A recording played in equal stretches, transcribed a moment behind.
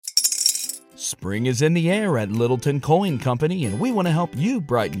Spring is in the air at Littleton Coin Company, and we want to help you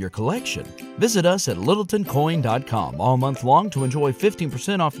brighten your collection. Visit us at littletoncoin.com all month long to enjoy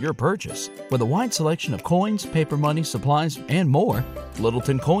 15% off your purchase. With a wide selection of coins, paper money, supplies, and more,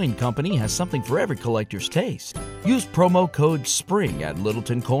 Littleton Coin Company has something for every collector's taste. Use promo code SPRING at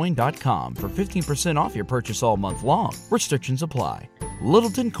littletoncoin.com for 15% off your purchase all month long. Restrictions apply.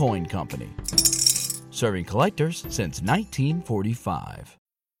 Littleton Coin Company. Serving collectors since 1945.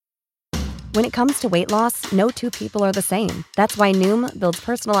 When it comes to weight loss, no two people are the same. That's why Noom builds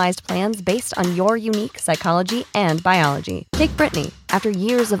personalized plans based on your unique psychology and biology. Take Brittany. After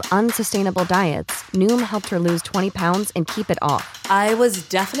years of unsustainable diets, Noom helped her lose 20 pounds and keep it off. I was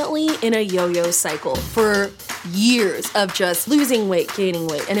definitely in a yo-yo cycle for years of just losing weight, gaining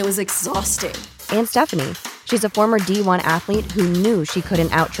weight, and it was exhausting. And Stephanie. She's a former D1 athlete who knew she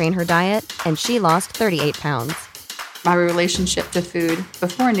couldn't outtrain her diet, and she lost 38 pounds. My relationship to food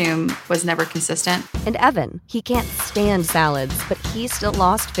before Noom was never consistent. And Evan, he can't stand salads, but he still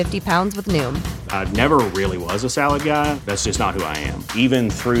lost 50 pounds with Noom. I never really was a salad guy. That's just not who I am. Even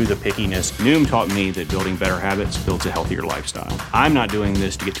through the pickiness, Noom taught me that building better habits builds a healthier lifestyle. I'm not doing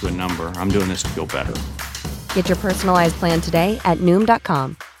this to get to a number. I'm doing this to feel better. Get your personalized plan today at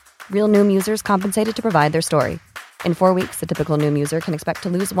Noom.com. Real Noom users compensated to provide their story. In 4 weeks, the typical Noom user can expect to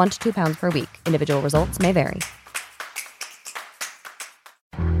lose 1 to 2 pounds per week. Individual results may vary.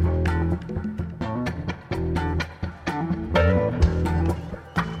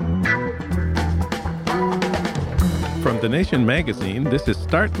 From The Nation magazine, this is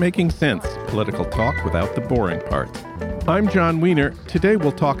Start Making Sense, political talk without the boring parts. I'm John Wiener. Today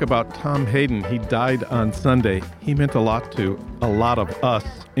we'll talk about Tom Hayden. He died on Sunday. He meant a lot to a lot of us,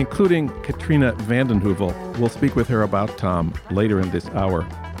 including Katrina vanden Heuvel. We'll speak with her about Tom later in this hour.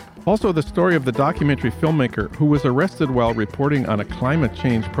 Also, the story of the documentary filmmaker who was arrested while reporting on a climate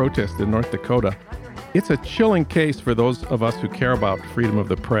change protest in North Dakota. It's a chilling case for those of us who care about freedom of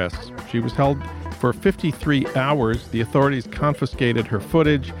the press. She was held for 53 hours. The authorities confiscated her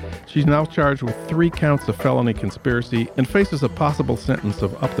footage. She's now charged with 3 counts of felony conspiracy and faces a possible sentence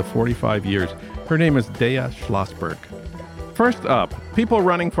of up to 45 years. Her name is Deah Schlossberg. First up, people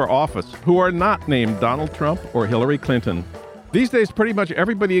running for office who are not named Donald Trump or Hillary Clinton. These days, pretty much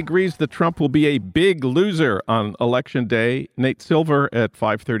everybody agrees that Trump will be a big loser on Election Day. Nate Silver at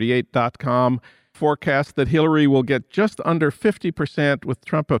 538.com forecast that Hillary will get just under 50% with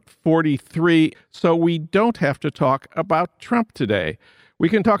Trump at 43%, so we don't have to talk about Trump today. We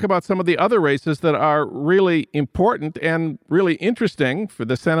can talk about some of the other races that are really important and really interesting for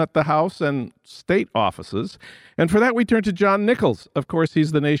the Senate, the House, and state offices. And for that, we turn to John Nichols. Of course,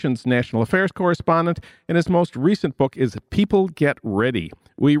 he's the nation's national affairs correspondent, and his most recent book is People Get Ready.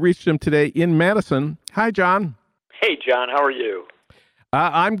 We reached him today in Madison. Hi, John. Hey, John. How are you?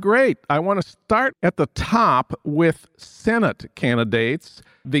 I'm great. I want to start at the top with Senate candidates.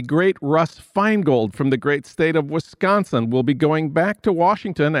 The great Russ Feingold from the great state of Wisconsin will be going back to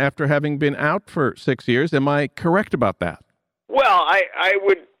Washington after having been out for 6 years. Am I correct about that? Well, I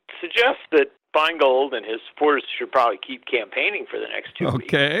would suggest that Feingold and his supporters should probably keep campaigning for the next 2 weeks.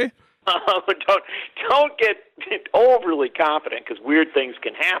 Okay. Don't get overly confident because weird things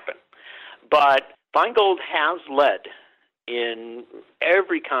can happen. But Feingold has led in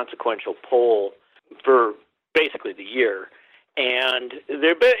every consequential poll for basically the year. And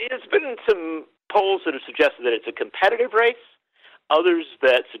there's been some polls that have suggested that it's a competitive race, others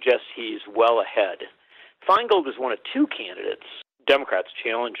that suggest he's well ahead. Feingold is one of 2 candidates, Democrats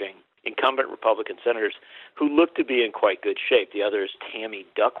challenging incumbent Republican senators, who look to be in quite good shape. The other is Tammy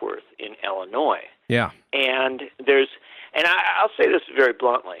Duckworth in Illinois. Yeah. And I'll say this very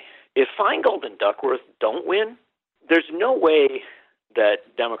bluntly. If Feingold and Duckworth don't win, there's no way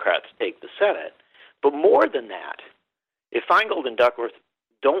that Democrats take the Senate. But more than that, if Feingold and Duckworth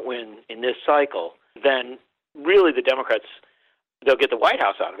don't win in this cycle, then really the Democrats, they'll get the White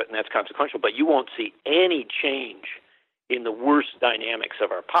House out of it, and that's consequential. But you won't see any change in the worst dynamics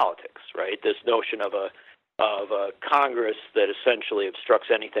of our politics, right? This notion of a Congress that essentially obstructs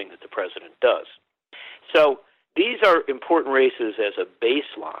anything that the president does. So these are important races as a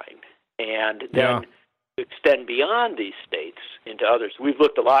baseline, and then extend beyond these states into others. We've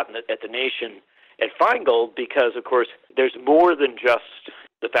looked a lot at the nation at Feingold because, of course, there's more than just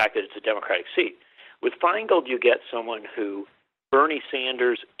the fact that it's a Democratic seat. With Feingold, you get someone who Bernie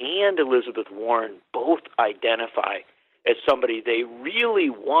Sanders and Elizabeth Warren both identify as somebody they really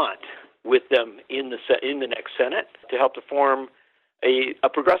want with them in the next Senate to help to form a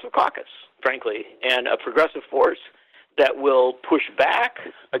progressive caucus, frankly, and a progressive force that will push back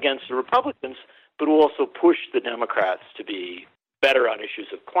against the Republicans, but will also push the Democrats to be better on issues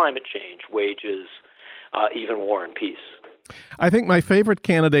of climate change, wages, even war and peace. I think my favorite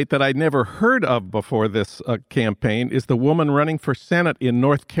candidate that I'd never heard of before this campaign is the woman running for Senate in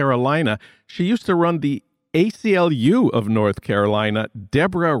North Carolina. She used to run the ACLU of North Carolina,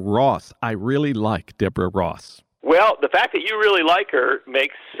 Deborah Ross. I really like Deborah Ross. Well, the fact that you really like her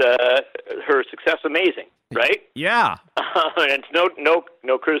makes her success amazing, right? Yeah. And it's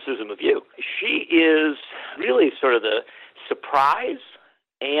no criticism of you. She is really sort of the surprise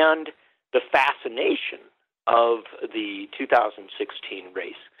and the fascination of the 2016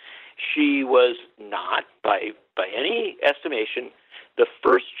 race. She was not, by any estimation, the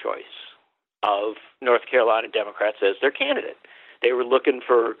first choice of North Carolina Democrats as their candidate. They were looking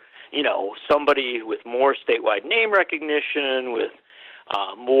for, somebody with more statewide name recognition, with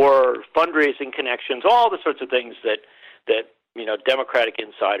more fundraising connections, all the sorts of things that Democratic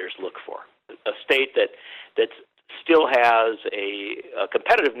insiders look for. A state that still has a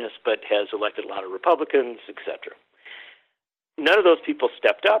competitiveness, but has elected a lot of Republicans, etc. None of those people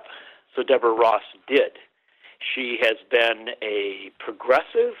stepped up, so Deborah Ross did. She has been a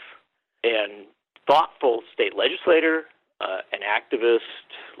progressive and thoughtful state legislator, an activist,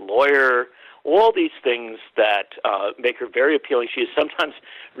 lawyer, all these things that make her very appealing. She is sometimes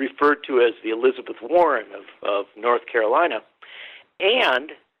referred to as the Elizabeth Warren of North Carolina.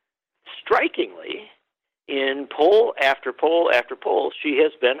 And strikingly, in poll after poll after poll, she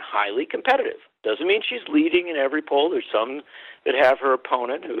has been highly competitive. Doesn't mean she's leading in every poll. There's some that have her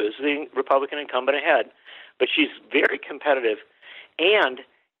opponent, who is the Republican incumbent, ahead. But she's very competitive. And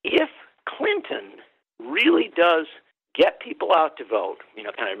if Clinton really does get people out to vote,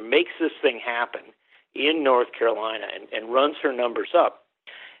 kind of makes this thing happen in North Carolina and runs her numbers up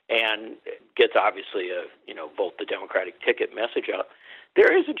and gets obviously vote the Democratic ticket message out,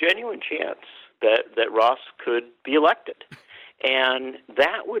 there is a genuine chance that Ross could be elected. And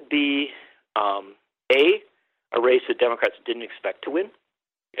that would be, a race that Democrats didn't expect to win,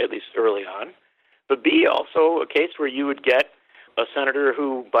 at least early on, but B, also a case where you would get a senator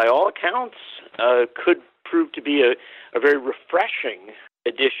who, by all accounts, could prove to be a very refreshing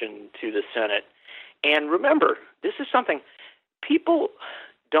addition to the Senate. And remember, this is something people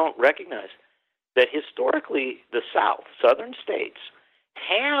don't recognize, that historically the South, southern states,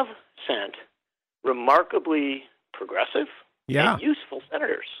 have sent remarkably progressive and useful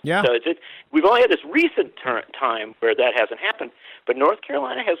senators. Yeah. So we've only had this recent time where that hasn't happened, but North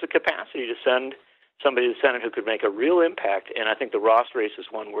Carolina has the capacity to send somebody to the Senate who could make a real impact, and I think the Ross race is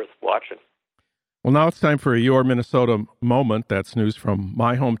one worth watching. Well, now it's time for Your Minnesota Moment. That's news from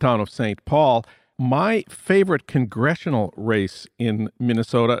my hometown of St. Paul. My favorite congressional race in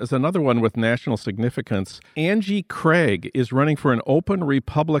Minnesota is another one with national significance. Angie Craig is running for an open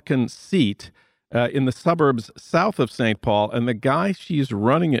Republican seat in the suburbs south of St. Paul, and the guy she's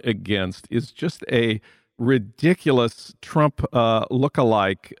running against is just a ridiculous Trump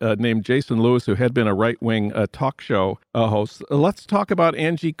lookalike named Jason Lewis, who had been a right-wing talk show host. Let's talk about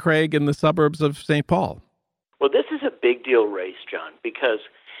Angie Craig in the suburbs of St. Paul. Well, this is a big deal race, John, because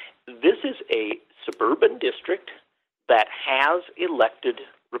this is a suburban district that has elected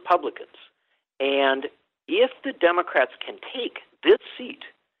Republicans. And if the Democrats can take this seat,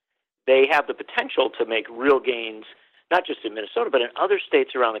 they have the potential to make real gains, not just in Minnesota, but in other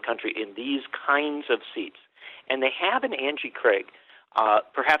states around the country in these kinds of seats. And they have in Angie Craig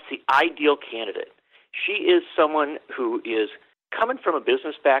perhaps the ideal candidate. She is someone who is coming from a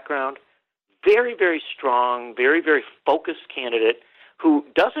business background, very, very strong, very, very focused candidate who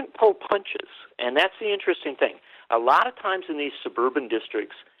doesn't pull punches. And that's the interesting thing. A lot of times in these suburban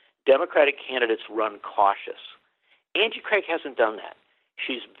districts, Democratic candidates run cautious. Angie Craig hasn't done that.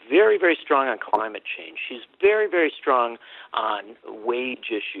 She's very, very strong on climate change. She's very, very strong on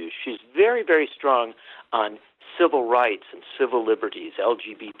wage issues. She's very, very strong on civil rights and civil liberties,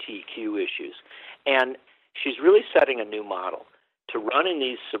 LGBTQ issues. And she's really setting a new model to run in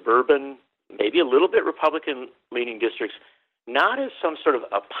these suburban, maybe a little bit Republican-leaning districts, not as some sort of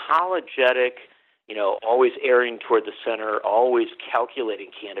apologetic, always erring toward the center, always calculating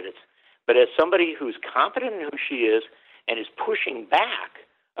candidates, but as somebody who's confident in who she is and is pushing back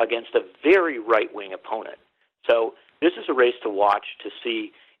against a very right-wing opponent. So this is a race to watch to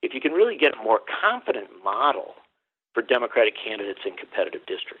see if you can really get a more confident model for Democratic candidates in competitive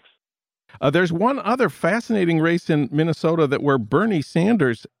districts. There's one other fascinating race in Minnesota where Bernie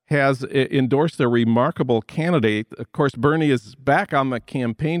Sanders has endorsed a remarkable candidate. Of course, Bernie is back on the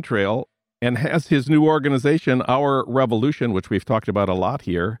campaign trail and has his new organization, Our Revolution, which we've talked about a lot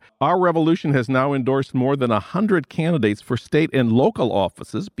here. Our Revolution has now endorsed more than 100 candidates for state and local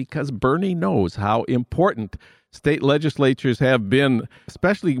offices because Bernie knows how important state legislatures have been,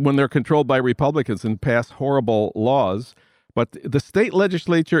 especially when they're controlled by Republicans and pass horrible laws. But the state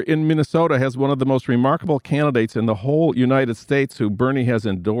legislature in Minnesota has one of the most remarkable candidates in the whole United States who Bernie has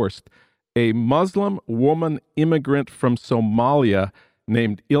endorsed, a Muslim woman immigrant from Somalia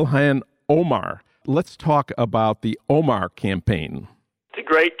named Ilhan Omar. Let's talk about the Omar campaign. It's a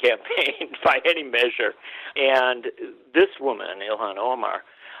great campaign by any measure. And this woman, Ilhan Omar,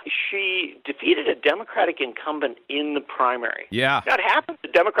 she defeated a Democratic incumbent in the primary. Yeah. Now, it happened the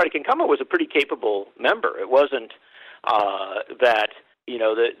Democratic incumbent was a pretty capable member. It wasn't that,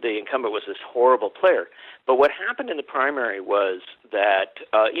 the incumbent was this horrible player. But what happened in the primary was that,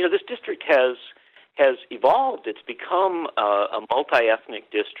 this district has evolved. It's become a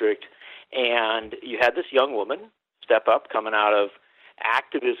multi-ethnic district, and you had this young woman step up coming out of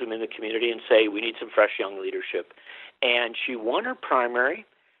activism in the community and say, we need some fresh young leadership. And she won her primary.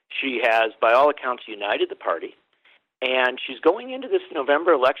 She has, by all accounts, united the party. And she's going into this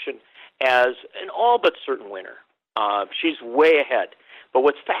November election as an all but certain winner. She's way ahead. But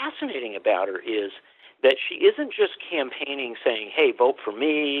what's fascinating about her is that she isn't just campaigning saying, hey, vote for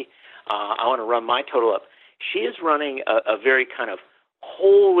me, I want to run my total up. She is running a very kind of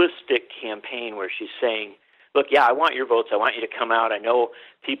holistic campaign where she's saying, look, yeah, I want your votes. I want you to come out. I know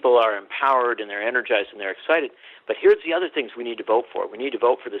people are empowered and they're energized and they're excited. But here's the other things we need to vote for. We need to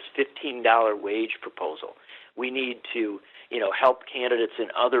vote for this $15 wage proposal. We need to, help candidates in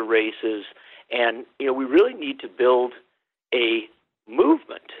other races. And, we really need to build a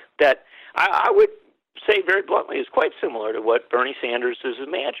movement that I would say very bluntly is quite similar to what Bernie Sanders has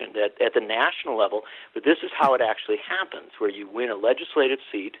imagined at the national level. But this is how it actually happens, where you win a legislative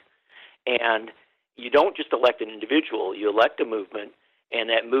seat and you don't just elect an individual, you elect a movement, and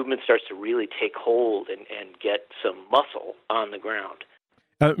that movement starts to really take hold and get some muscle on the ground.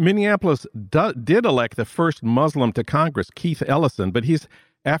 Minneapolis did elect the first Muslim to Congress, Keith Ellison, but he's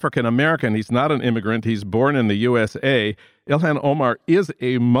African-American. He's not an immigrant. He's born in the USA. Ilhan Omar is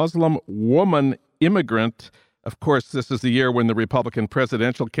a Muslim woman immigrant. Of course, this is the year when the Republican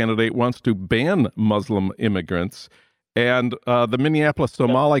presidential candidate wants to ban Muslim immigrants. And the Minneapolis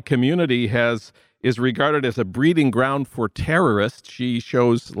Somali community is regarded as a breeding ground for terrorists. She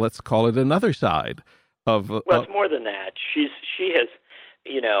shows, let's call it, another side of. Well, it's more than that. She has,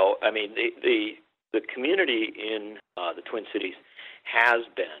 the community in the Twin Cities has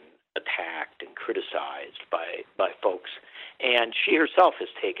been attacked and criticized by folks, and she herself has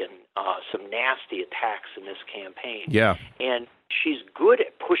taken some nasty attacks in this campaign. Yeah, and she's good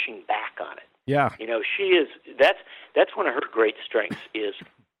at pushing back on it. Yeah, she is. That's one of her great strengths is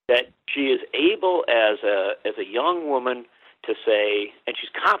that she is able as a young woman to say, and she's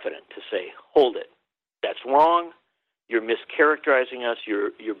confident to say, hold it, that's wrong. You're mischaracterizing us.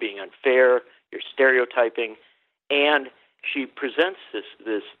 You're being unfair. You're stereotyping, and she presents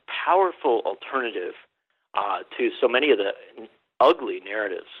this powerful alternative to so many of the ugly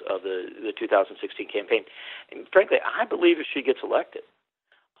narratives of the 2016 campaign. And frankly, I believe if she gets elected,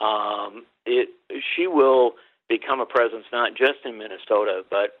 she will become a presence not just in Minnesota,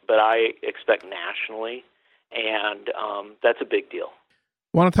 but I expect nationally, and that's a big deal.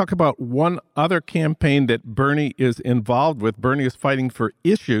 I want to talk about one other campaign that Bernie is involved with. Bernie is fighting for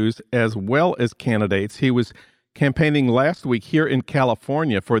issues as well as candidates. He was campaigning last week here in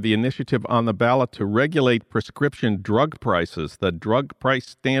California for the initiative on the ballot to regulate prescription drug prices, the Drug Price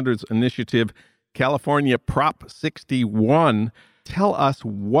Standards Initiative, California Prop 61. Tell us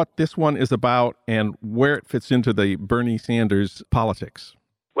what this one is about and where it fits into the Bernie Sanders politics.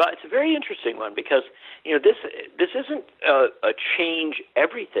 Well, it's a very interesting one because, this isn't a change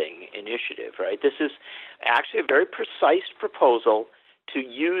everything initiative, right? This is actually a very precise proposal to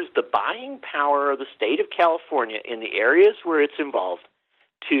use the buying power of the state of California in the areas where it's involved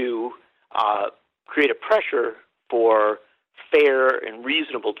to create a pressure for fair and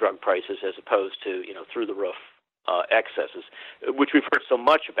reasonable drug prices as opposed to, through-the-roof excesses, which we've heard so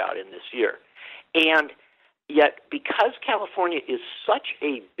much about in this year. And yet, because California is such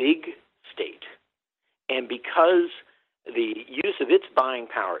a big state, and because the use of its buying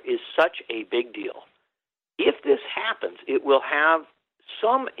power is such a big deal, if this happens, it will have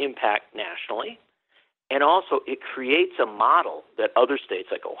some impact nationally, and also it creates a model that other states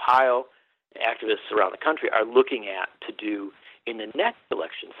like Ohio, activists around the country are looking at to do in the next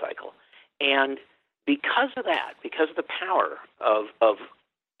election cycle. And because of that, because of the power of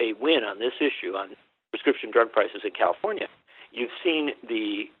a win on this issue, on prescription drug prices in California, you've seen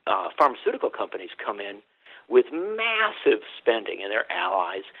the pharmaceutical companies come in with massive spending, and their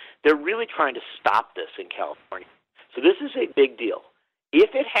allies. They're really trying to stop this in California. So this is a big deal.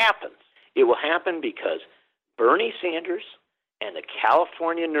 If it happens, it will happen because Bernie Sanders and the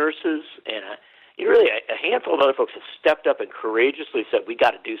California nurses and really a handful of other folks have stepped up and courageously said, we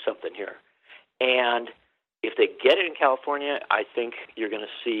got to do something here. And if they get it in California, I think you're going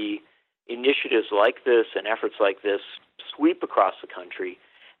to see initiatives like this and efforts like this sweep across the country.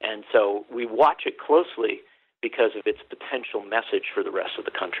 And so we watch it closely because of its potential message for the rest of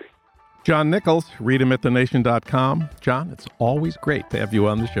the country. John Nichols, read him at thenation.com. John, it's always great to have you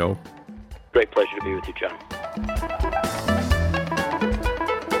on the show. Great pleasure to be with you, John.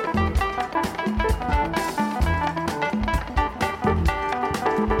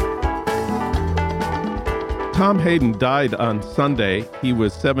 Tom Hayden died on Sunday. He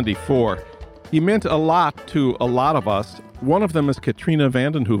was 74. He meant a lot to a lot of us. One of them is Katrina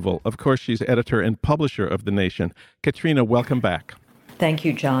vanden Heuvel. Of course, she's editor and publisher of The Nation. Katrina, welcome back. Thank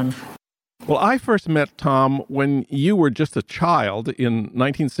you, John. Well, I first met Tom when you were just a child in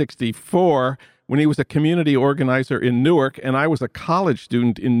 1964, when he was a community organizer in Newark, and I was a college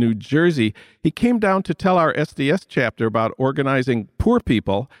student in New Jersey. He came down to tell our SDS chapter about organizing poor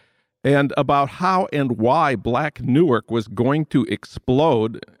people and about how and why Black Newark was going to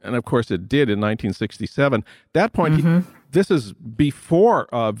explode. And of course, it did in 1967. At that point, this is before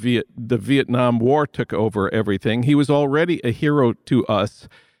the Vietnam War took over everything. He was already a hero to us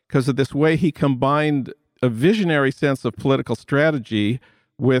because of this way he combined a visionary sense of political strategy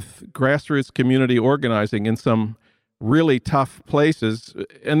with grassroots community organizing in some really tough places.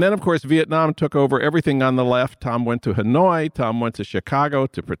 And then, of course, Vietnam took over everything on the left. Tom went to Hanoi. Tom went to Chicago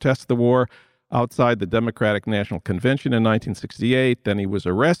to protest the war outside the Democratic National Convention in 1968. Then he was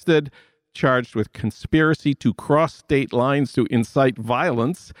arrested, charged with conspiracy to cross state lines to incite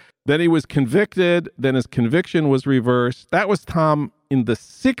violence. Then he was convicted. Then his conviction was reversed. That was Tom in the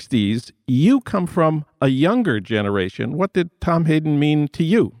 60s. You come from a younger generation. What did Tom Hayden mean to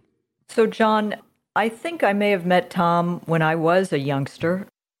you? So, John, I think I may have met Tom when I was a youngster.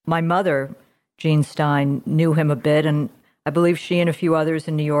 My mother, Jean Stein, knew him a bit, and I believe she and a few others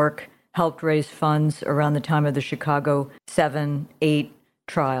in New York helped raise funds around the time of the Chicago 7/8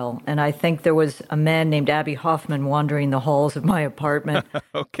 trial. And I think there was a man named Abby Hoffman wandering the halls of my apartment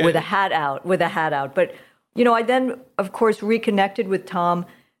with a hat out. But, you know, I then, of course, reconnected with Tom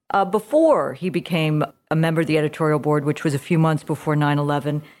before he became a member of the editorial board, which was a few months before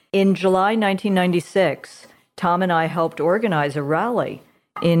 9/11. In July 1996, Tom and I helped organize a rally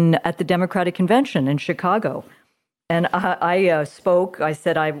at the Democratic Convention in Chicago. And I spoke. I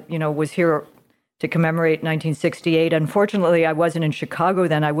said I was here to commemorate 1968. Unfortunately, I wasn't in Chicago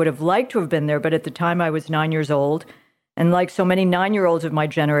then. I would have liked to have been there, but at the time I was 9 years old. And like so many 9-year-olds of my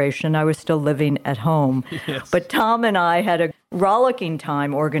generation, I was still living at home. Yes. But Tom and I had a rollicking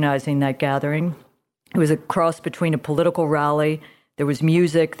time organizing that gathering. It was a cross between a political rally. There was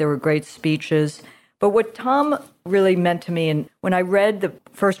music. There were great speeches. But what Tom really meant to me, and when I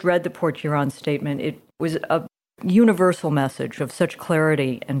first read the Port Huron statement, it was a universal message of such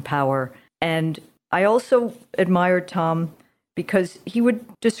clarity and power. And I also admired Tom because he would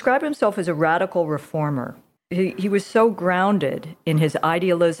describe himself as a radical reformer. He was so grounded in his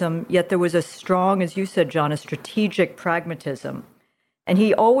idealism, yet there was a strong, as you said, John, a strategic pragmatism. And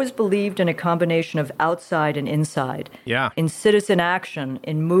he always believed in a combination of outside and inside, in citizen action,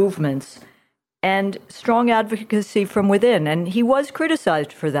 in movements, and strong advocacy from within. And he was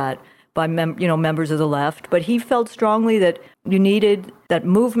criticized for that by members of the left, but he felt strongly that you needed that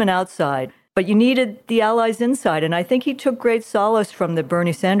movement outside, but you needed the allies inside. And I think he took great solace from the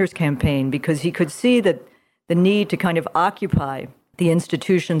Bernie Sanders campaign because he could see that the need to kind of occupy the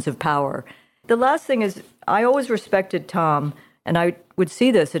institutions of power. The last thing is, I always respected Tom, and I would see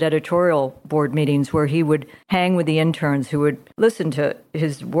this at editorial board meetings where he would hang with the interns who would listen to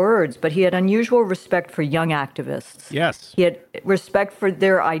his words, but he had unusual respect for young activists. Yes. He had respect for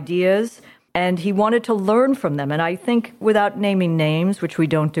their ideas, and he wanted to learn from them. And I think, without naming names, which we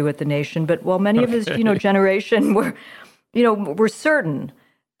don't do at The Nation, but while many of his generation were certain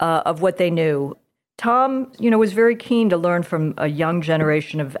of what they knew, Tom, was very keen to learn from a young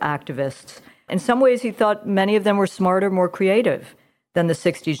generation of activists. In some ways, he thought many of them were smarter, more creative than the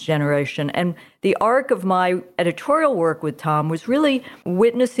 60s generation. And the arc of my editorial work with Tom was really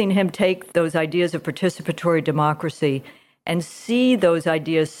witnessing him take those ideas of participatory democracy and see those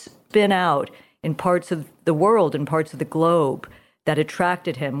ideas spin out in parts of the world, in parts of the globe that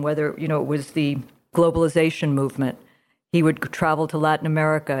attracted him, whether, it was the globalization movement. He would travel to Latin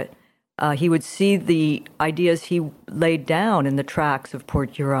America. He would see the ideas he laid down in the tracks of Port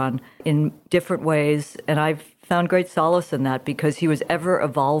Huron in different ways, and I've found great solace in that because he was ever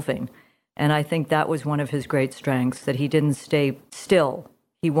evolving. And I think that was one of his great strengths, that he didn't stay still.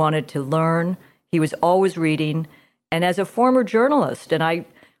 He wanted to learn, He was always reading. And as a former journalist, and I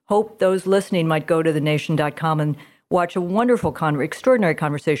hope those listening might go to thenation.com and watch a wonderful, extraordinary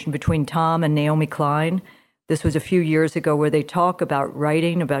conversation between Tom and Naomi Klein. This was a few years ago where they talk about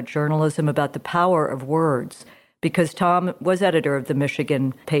writing, about journalism, about the power of words, because Tom was editor of the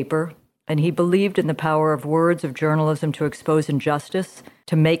Michigan paper, and he believed in the power of words, of journalism to expose injustice,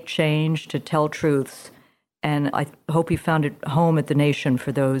 to make change, to tell truths. And I hope he found it home at The Nation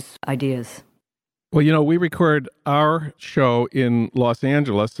for those ideas. Well, we record our show in Los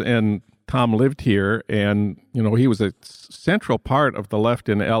Angeles, and Tom lived here, and, he was a central part of the left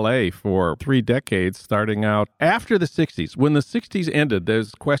in L.A. for 3 decades, starting out after the 60s. When the 60s ended, the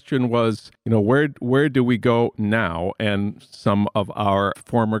question was, where do we go now? And some of our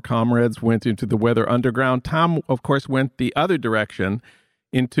former comrades went into the Weather Underground. Tom, of course, went the other direction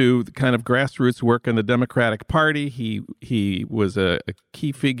into the kind of grassroots work in the Democratic Party. He was a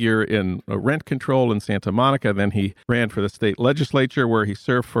key figure in rent control in Santa Monica. Then he ran for the state legislature, where he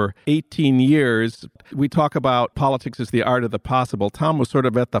served for 18 years. We talk about politics as the art of the possible. Tom was sort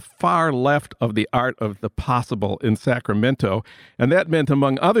of at the far left of the art of the possible in Sacramento. And that meant,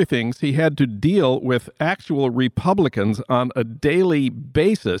 among other things, he had to deal with actual Republicans on a daily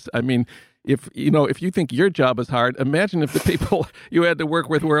basis. I mean, if you think your job is hard, imagine if the people you had to work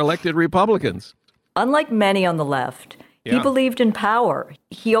with were elected Republicans. Unlike many on the left, he believed in power.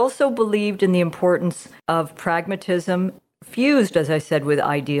 He also believed in the importance of pragmatism, fused, as I said, with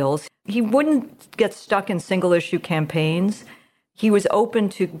ideals. He wouldn't get stuck in single-issue campaigns. He was open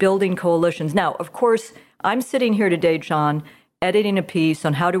to building coalitions. Now, of course, I'm sitting here today, John, editing a piece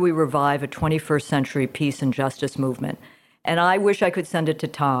on how do we revive a 21st century peace and justice movement. And I wish I could send it to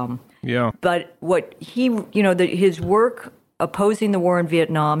Tom. Yeah. But what his work opposing the war in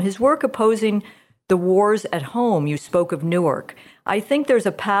Vietnam, his work opposing the wars at home, you spoke of Newark. I think there's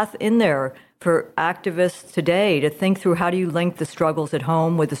a path in there for activists today to think through how do you link the struggles at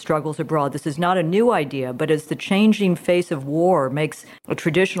home with the struggles abroad. This is not a new idea, but as the changing face of war makes a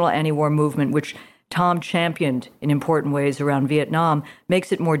traditional anti-war movement, which Tom championed in important ways around Vietnam,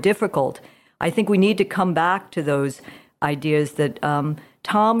 makes it more difficult. I think we need to come back to those ideas that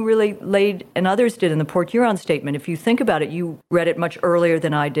Tom really laid, and others did in the Port Huron Statement. If you think about it, you read it much earlier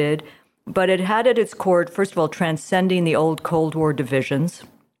than I did, but it had at its core, first of all, transcending the old Cold War divisions.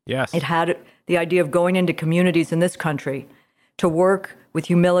 Yes. It had the idea of going into communities in this country to work with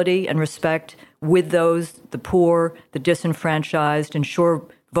humility and respect with those, the poor, the disenfranchised, ensure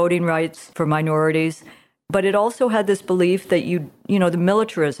voting rights for minorities. But it also had this belief that the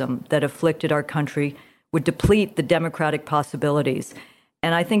militarism that afflicted our country would deplete the democratic possibilities.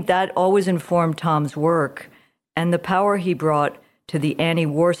 And I think that always informed Tom's work. And the power he brought to the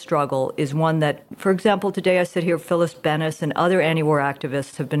anti-war struggle is one that, for example, today I sit here, Phyllis Bennis and other anti-war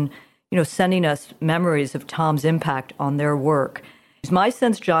activists have been, sending us memories of Tom's impact on their work. My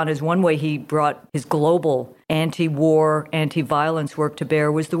sense, John, is one way he brought his global anti-war, anti-violence work to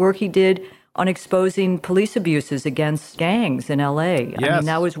bear was the work he did on exposing police abuses against gangs in L.A. Yes. I mean,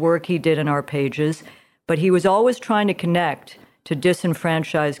 that was work he did in our pages. But he was always trying to connect to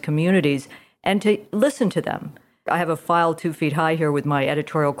disenfranchised communities and to listen to them. I have a file 2 feet high here with my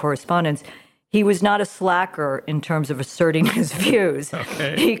editorial correspondence. He was not a slacker in terms of asserting his views.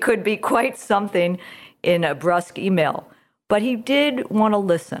 Okay. He could be quite something in a brusque email. But he did want to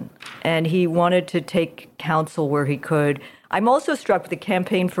listen, and he wanted to take counsel where he could. I'm also struck with the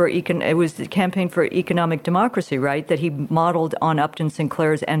campaign for economic democracy, right, that he modeled on Upton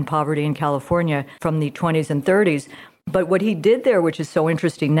Sinclair's End Poverty in California from the 20s and 30s. But what he did there, which is so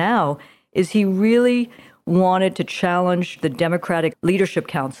interesting now, is he really wanted to challenge the Democratic Leadership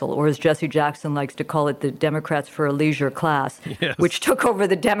Council, or as Jesse Jackson likes to call it, the Democrats for a Leisure Class, yes, which took over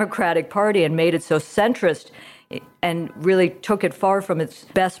the Democratic Party and made it so centrist and really took it far from its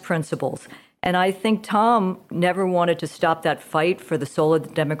best principles. And I think Tom never wanted to stop that fight for the soul of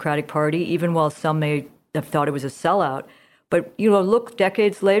the Democratic Party, even while some may have thought it was a sellout. But, look,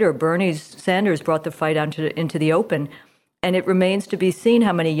 decades later, Bernie Sanders brought the fight out into the open, and it remains to be seen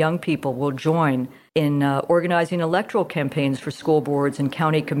how many young people will join in organizing electoral campaigns for school boards and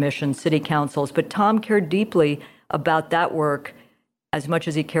county commissions, city councils. But Tom cared deeply about that work as much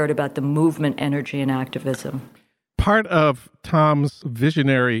as he cared about the movement, energy, and activism. Part of Tom's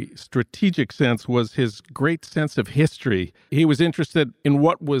visionary strategic sense was his great sense of history. He was interested in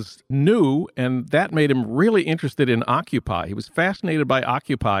what was new, and that made him really interested in Occupy. He was fascinated by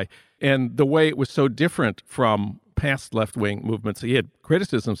Occupy and the way it was so different from past left-wing movements. He had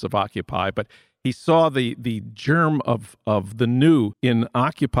criticisms of Occupy, but He saw the germ of the new in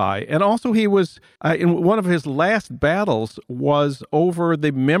Occupy. And also he was, in one of his last battles was over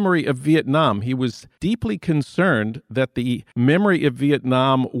the memory of Vietnam. He was deeply concerned that the memory of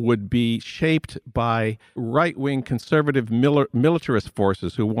Vietnam would be shaped by right-wing conservative militarist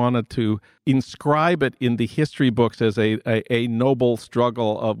forces who wanted to inscribe it in the history books as a noble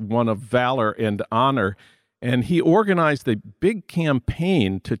struggle of one of valor and honor. And he organized a big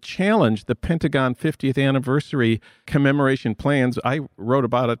campaign to challenge the Pentagon 50th anniversary commemoration plans. I wrote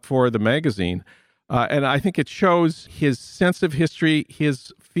about it for the magazine. And I think it shows his sense of history,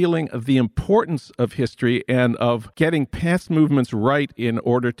 his feeling of the importance of history and of getting past movements right in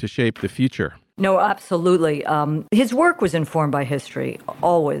order to shape the future. No, absolutely. His work was informed by history,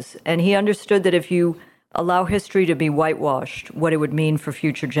 always. And he understood that if you allow history to be whitewashed, what it would mean for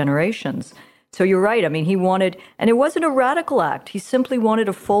future generations. So you're right. I mean, he wanted, and it wasn't a radical act. He simply wanted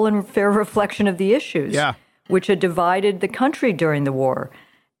a full and fair reflection of the issues, which had divided the country during the war.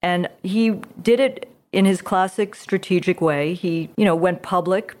 And he did it in his classic strategic way. He, went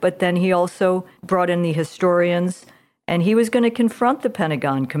public, but then he also brought in the historians, and he was going to confront the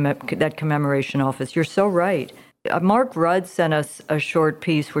Pentagon, that commemoration office. You're so right. Mark Rudd sent us a short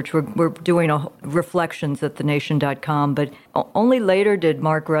piece, which we're doing reflections at thenation.com, but only later did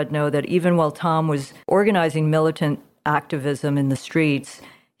Mark Rudd know that even while Tom was organizing militant activism in the streets,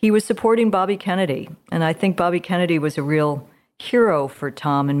 he was supporting Bobby Kennedy. And I think Bobby Kennedy was a real hero for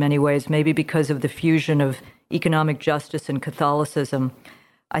Tom in many ways, maybe because of the fusion of economic justice and Catholicism.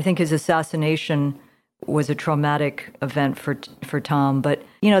 I think his assassination was a traumatic event for Tom, but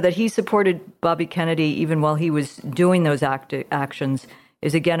that he supported Bobby Kennedy even while he was doing those actions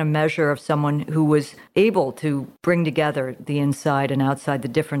is again a measure of someone who was able to bring together the inside and outside, the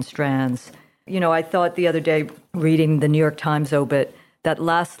different strands. I thought the other day reading the New York Times obit, that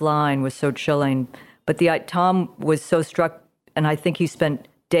last line was so chilling, but Tom was so struck, and I think he spent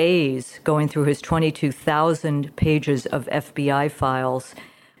days going through his 22,000 pages of FBI files.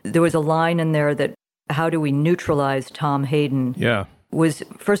 There was a line in there that, how do we neutralize Tom Hayden? Yeah. Was,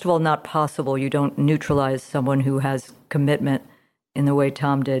 first of all, not possible. You don't neutralize someone who has commitment in the way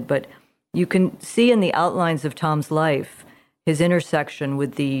Tom did. But you can see in the outlines of Tom's life, his intersection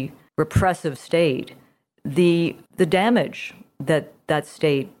with the repressive state, the damage that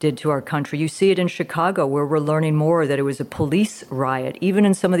state did to our country. You see it in Chicago, where we're learning more that it was a police riot. Even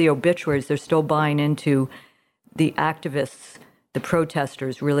in some of the obituaries, they're still buying into the activists, the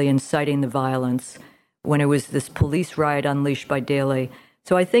protesters really inciting the violence, when it was this police riot unleashed by Daley.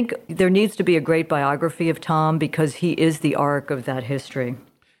 So I think there needs to be a great biography of Tom because he is the arc of that history.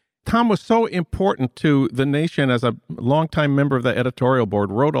 Tom was so important to The Nation as a longtime member of the editorial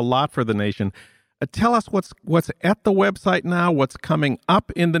board, wrote a lot for The Nation. Tell us what's at the website now, what's coming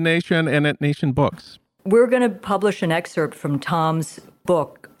up in The Nation and at Nation Books. We're going to publish an excerpt from Tom's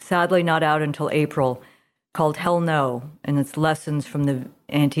book, sadly not out until April, called Hell No, and it's lessons from the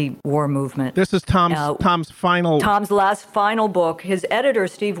anti-war movement. This is Tom's last final book. His editor,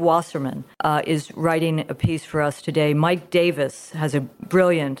 Steve Wasserman, is writing a piece for us today. Mike Davis has a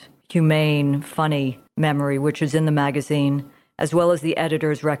brilliant, humane, funny memory, which is in the magazine, as well as the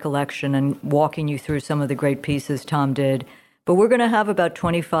editor's recollection and walking you through some of the great pieces Tom did. But we're going to have about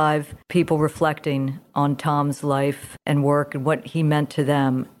 25 people reflecting on Tom's life and work and what he meant to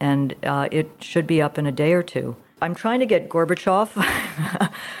them, and it should be up in a day or two. I'm trying to get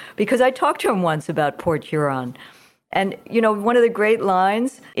Gorbachev because I talked to him once about Port Huron. And, one of the great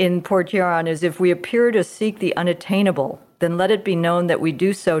lines in Port Huron is, if we appear to seek the unattainable, then let it be known that we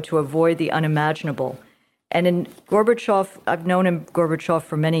do so to avoid the unimaginable. And in Gorbachev, I've known Gorbachev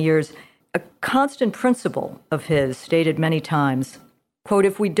for many years, a constant principle of his, stated many times, quote,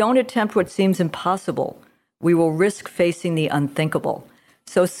 if we don't attempt what seems impossible, we will risk facing the unthinkable.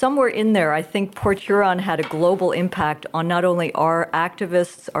 So somewhere in there, I think Port Huron had a global impact on not only our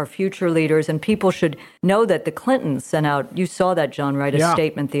activists, our future leaders, and people should know that the Clintons sent out, you saw that, John, right, a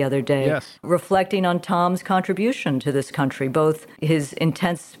statement the other day, reflecting on Tom's contribution to this country, both his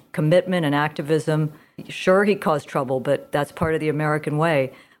intense commitment and activism. Sure, he caused trouble, but that's part of the American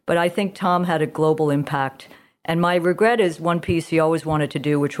way. But I think Tom had a global impact. And my regret is one piece he always wanted to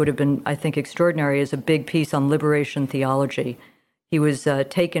do, which would have been, I think, extraordinary, is a big piece on liberation theology. He was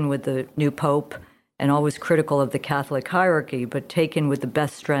taken with the new pope and always critical of the Catholic hierarchy, but taken with the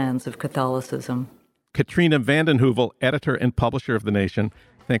best strands of Catholicism. Katrina vanden Heuvel, editor and publisher of The Nation,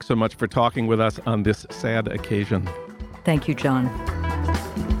 thanks so much for talking with us on this sad occasion. Thank you, John.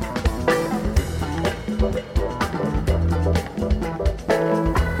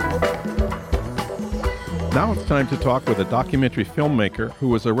 Now it's time to talk with a documentary filmmaker who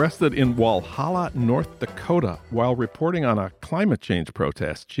was arrested in Walhalla, North Dakota, while reporting on a climate change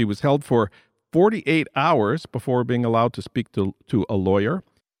protest. She was held for 48 hours before being allowed to speak to a lawyer.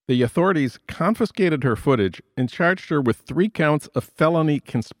 The authorities confiscated her footage and charged her with 3 counts of felony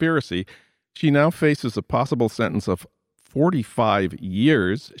conspiracy. She now faces a possible sentence of 45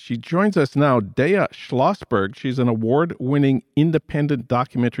 years. She joins us now, Dea Schlossberg. She's an award-winning independent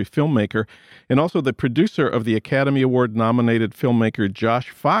documentary filmmaker and also the producer of the Academy Award-nominated filmmaker Josh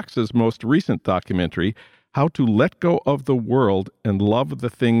Fox's most recent documentary, How to Let Go of the World and Love the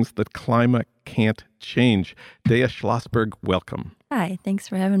Things That Climate Can't Change. Dea Schlossberg, welcome. Hi, thanks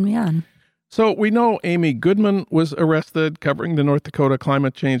for having me on. So we know Amy Goodman was arrested covering the North Dakota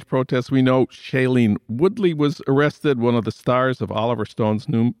climate change protests. We know Shailene Woodley was arrested, one of the stars of Oliver Stone's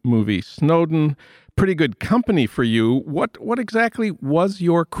new movie, Snowden. Pretty good company for you. What exactly was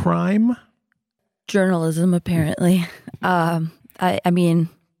your crime? Journalism, apparently. The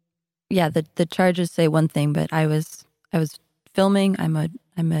charges say one thing, but I was filming. I'm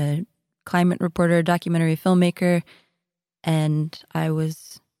a climate reporter, documentary filmmaker, and I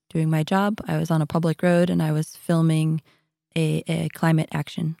was doing my job. I was on a public road and I was filming a climate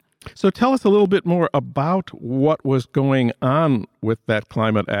action. So tell us a little bit more about what was going on with that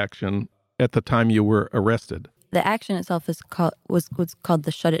climate action at the time you were arrested. The action itself was called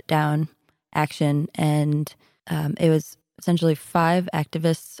the Shut It Down action, and it was essentially 5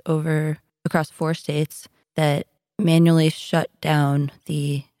 activists across 4 states that manually shut down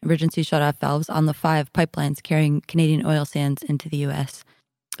the emergency shutoff valves on the 5 pipelines carrying Canadian oil sands into the U.S.,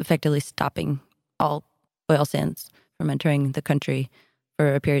 effectively stopping all oil sands from entering the country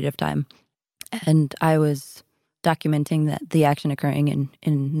for a period of time. And I was documenting the action occurring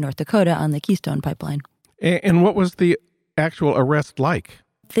in North Dakota on the Keystone Pipeline. And what was the actual arrest like?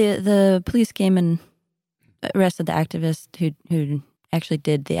 The police came and arrested the activist who actually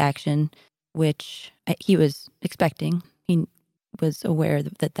did the action, which he was expecting. He was aware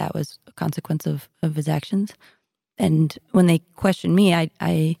that was a consequence of his actions. And when they questioned me,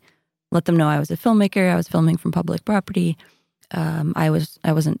 I let them know I was a filmmaker. I was filming from public property. I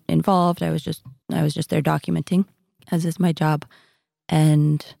wasn't involved. I was just there documenting, as is my job.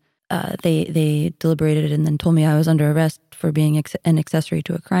 And they deliberated and then told me I was under arrest for being an accessory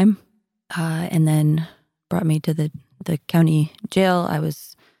to a crime, and then brought me to the county jail. I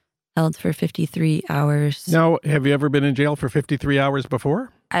was held for 53 hours. Now, have you ever been in jail for 53 hours before?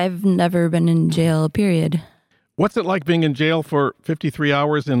 I've never been in jail, period. What's it like being in jail for 53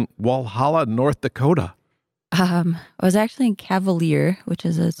 hours in Walhalla, North Dakota? I was actually in Cavalier, which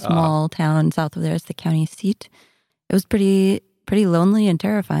is a small town south of there. It's the county seat. It was pretty lonely and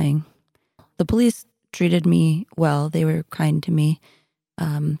terrifying. The police treated me well. They were kind to me.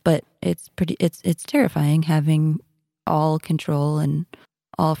 But it's terrifying having all control and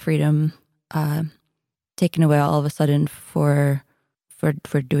all freedom taken away all of a sudden for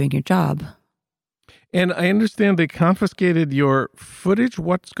doing your job. And I understand they confiscated your footage.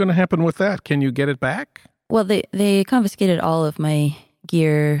 What's going to happen with that? Can you get it back? Well, they confiscated all of my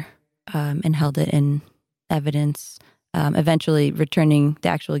gear and held it in evidence, eventually returning the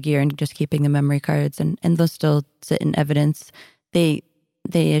actual gear and just keeping the memory cards, and those still sit in evidence. They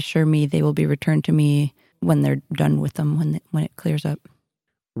assure me they will be returned to me when they're done with them, when it clears up.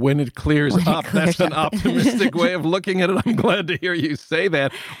 When it clears up. That's an optimistic way of looking at it. I'm glad to hear you say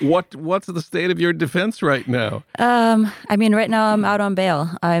that. What's the state of your defense right now? Right now I'm out on bail.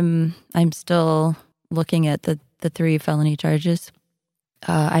 I'm still looking at the 3 felony charges.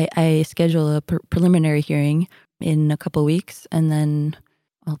 I schedule a preliminary hearing in a couple weeks, and then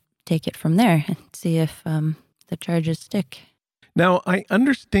I'll take it from there and see if the charges stick. Now, I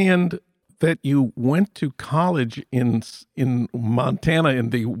understand that you went to college in Montana,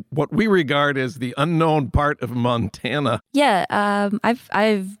 in the what we regard as the unknown part of Montana. Yeah,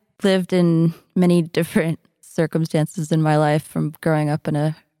 I've lived in many different circumstances in my life, from growing up in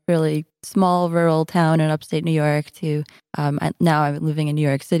a really small rural town in upstate New York to now I'm living in New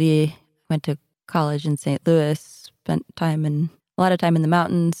York City. Went to college in St. Louis, spent a lot of time in the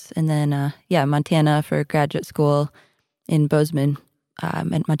mountains, and then Montana for graduate school in Bozeman.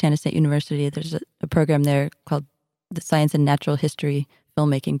 At Montana State University, there's a program there called the Science and Natural History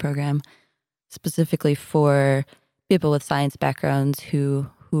Filmmaking Program, specifically for people with science backgrounds who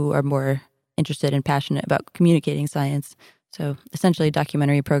are more interested and passionate about communicating science. So essentially a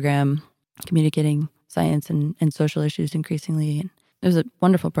documentary program, communicating science and social issues increasingly. And it was a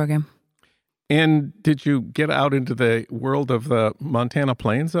wonderful program. And did you get out into the world of the Montana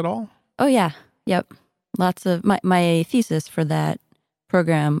Plains at all? Oh, yeah. Yep. Lots of my thesis for that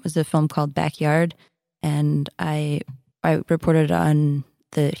program was a film called Backyard. and I reported on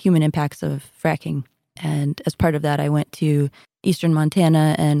the human impacts of fracking. And as part of that, I went to eastern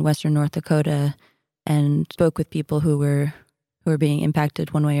Montana and western North Dakota and spoke with people who were being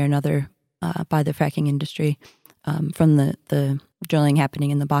impacted one way or another by the fracking industry from the drilling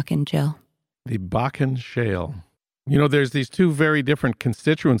happening in the Bakken Shale. The Bakken Shale. There's these two very different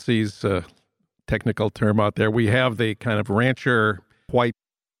constituencies, technical term out there. We have the kind of rancher,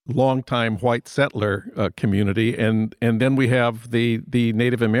 longtime white settler community, and then we have the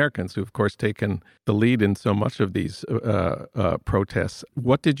Native Americans who, of course, taken the lead in so much of these protests.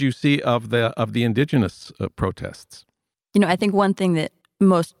 What did you see of the indigenous protests? I think one thing that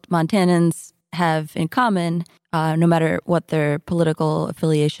most Montanans have in common, no matter what their political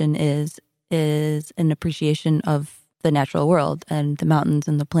affiliation is an appreciation of the natural world and the mountains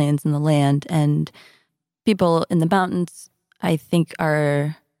and the plains and the land. And people in the mountains, I think,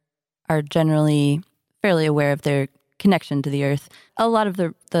 are generally fairly aware of their connection to the earth. A lot of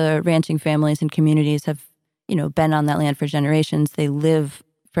the ranching families and communities have, been on that land for generations. They live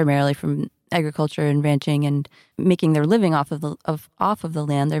primarily from agriculture and ranching and making their living off of the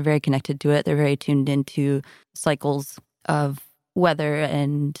land. They're very connected to it. They're very tuned into cycles of weather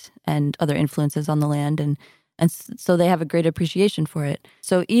and other influences on the land, and so they have a great appreciation for it.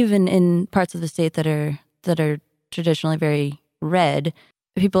 So even in parts of the state that are traditionally very red,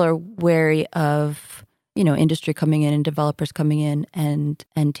 people are wary of industry coming in and developers coming in and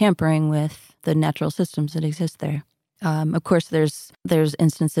tampering with the natural systems that exist there. Of course, there's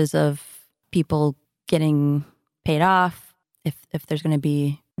instances of people getting paid off if there's going to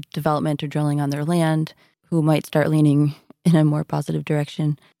be development or drilling on their land, who might start leaning in a more positive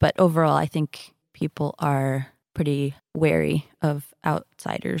direction. But overall, I think people are pretty wary of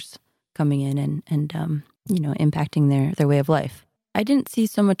outsiders coming in and impacting their way of life. I didn't see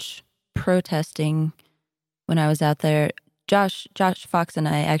so much protesting when I was out there. Josh Fox and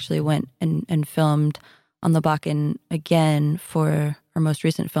I actually went and filmed on the Bakken again for our most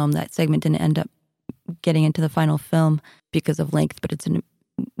recent film. That segment didn't end up getting into the final film because of length, but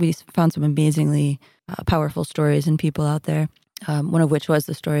we found some amazingly powerful stories and people out there. One of which was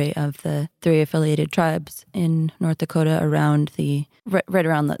the story of the 3 affiliated tribes in North Dakota around right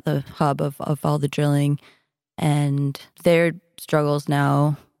around the hub of all the drilling, and their struggles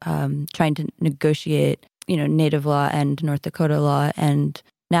now trying to negotiate, Native law and North Dakota law and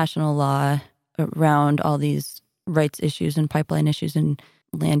national law around all these rights issues and pipeline issues and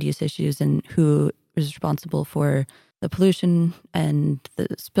land use issues, and who is responsible for the pollution and the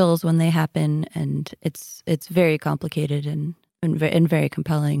spills when they happen. And it's very complicated and very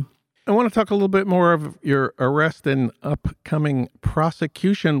compelling. I want to talk a little bit more of your arrest and upcoming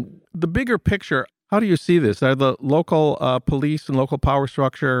prosecution. The bigger picture, how do you see this? Are the local police and local power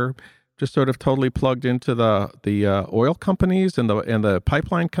structure just sort of totally plugged into the oil companies and the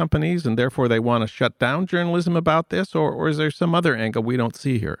pipeline companies, and therefore they want to shut down journalism about this? Or is there some other angle we don't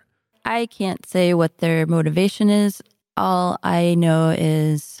see here? I can't say what their motivation is. All I know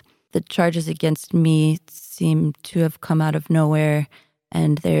is the charges against me seem to have come out of nowhere,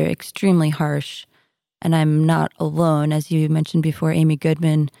 and they're extremely harsh. And I'm not alone. As you mentioned before, Amy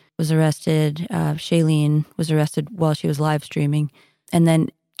Goodman was arrested. Shailene was arrested while she was live streaming. And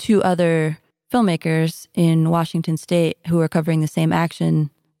then 2 other filmmakers in Washington State who were covering the same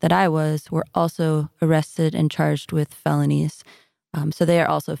action that I was were also arrested and charged with felonies. So they are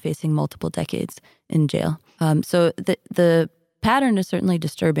also facing multiple decades in jail. So the pattern is certainly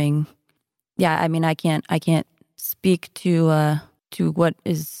disturbing. Yeah, I mean, I can't speak to what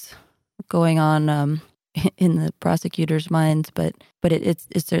is going on in the prosecutors' minds, but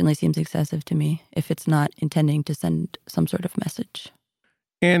it certainly seems excessive to me if it's not intending to send some sort of message.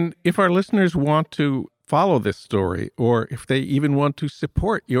 And if our listeners want to follow this story, or if they even want to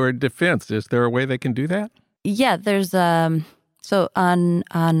support your defense, is there a way they can do that? Yeah, there's so on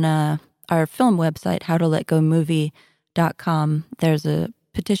our film website, howtoletgomovie.com, there's a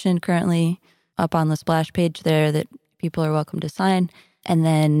petition currently up on the splash page there that people are welcome to sign. And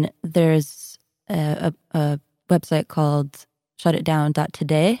then there's a website called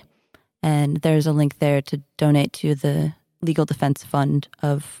shutitdown.today, and there's a link there to donate to the legal defense fund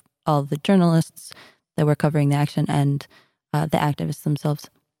of all the journalists that were covering the action and the activists themselves.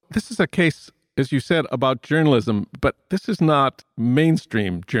 This is a case, as you said, about journalism, but this is not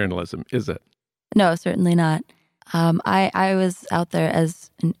mainstream journalism, is it? No, certainly not. I was out there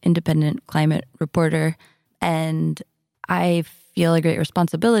as an independent climate reporter, and I feel a great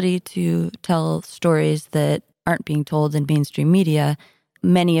responsibility to tell stories that aren't being told in mainstream media,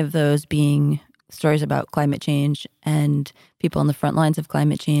 many of those being stories about climate change and people on the front lines of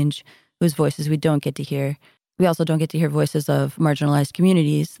climate change whose voices we don't get to hear. We also don't get to hear voices of marginalized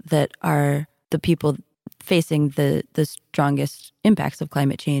communities that are the people facing the strongest impacts of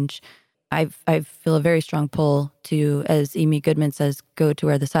climate change. I feel a very strong pull to, as Amy Goodman says, go to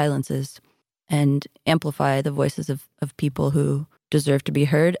where the silence is and amplify the voices of people who deserve to be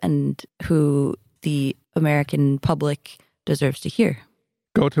heard and who the American public deserves to hear.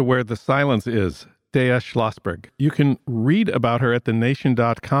 Go to where the silence is. Dea Schlossberg. You can read about her at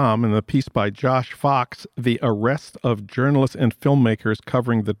thenation.com in the piece by Josh Fox, The Arrest of Journalists and Filmmakers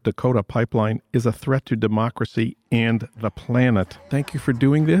Covering the Dakota Pipeline is a Threat to Democracy and the Planet. Thank you for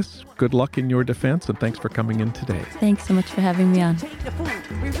doing this. Good luck in your defense, and thanks for coming in today. Thanks so much for having me on.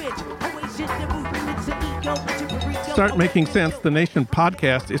 Start Making Sense, the Nation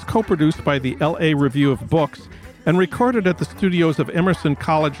podcast, is co-produced by the LA Review of Books and recorded at the studios of Emerson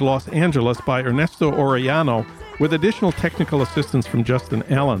College, Los Angeles by Ernesto Orellano, with additional technical assistance from Justin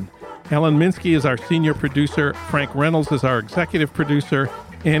Allen. Alan Minsky is our senior producer. Frank Reynolds is our executive producer.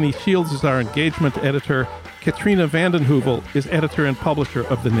 Annie Shields is our engagement editor. Katrina vanden Heuvel is editor and publisher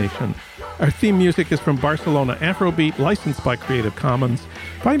of The Nation. Our theme music is from Barcelona Afrobeat, licensed by Creative Commons.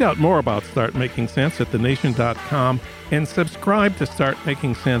 Find out more about Start Making Sense at thenation.com and subscribe to Start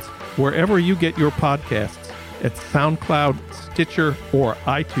Making Sense wherever you get your podcasts, at SoundCloud, Stitcher, or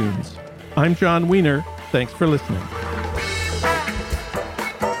iTunes. I'm John Wiener. Thanks for listening.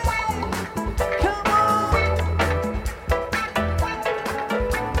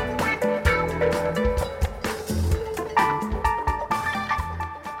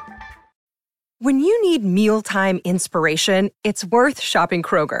 When you need mealtime inspiration, it's worth shopping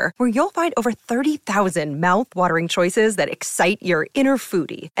Kroger, where you'll find over 30,000 mouth-watering choices that excite your inner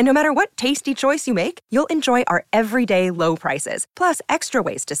foodie. And no matter what tasty choice you make, you'll enjoy our everyday low prices, plus extra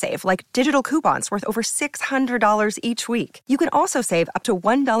ways to save, like digital coupons worth over $600 each week. You can also save up to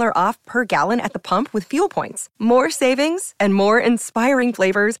 $1 off per gallon at the pump with fuel points. More savings and more inspiring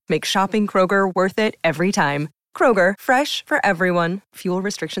flavors make shopping Kroger worth it every time. Kroger, fresh for everyone. Fuel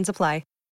restrictions apply.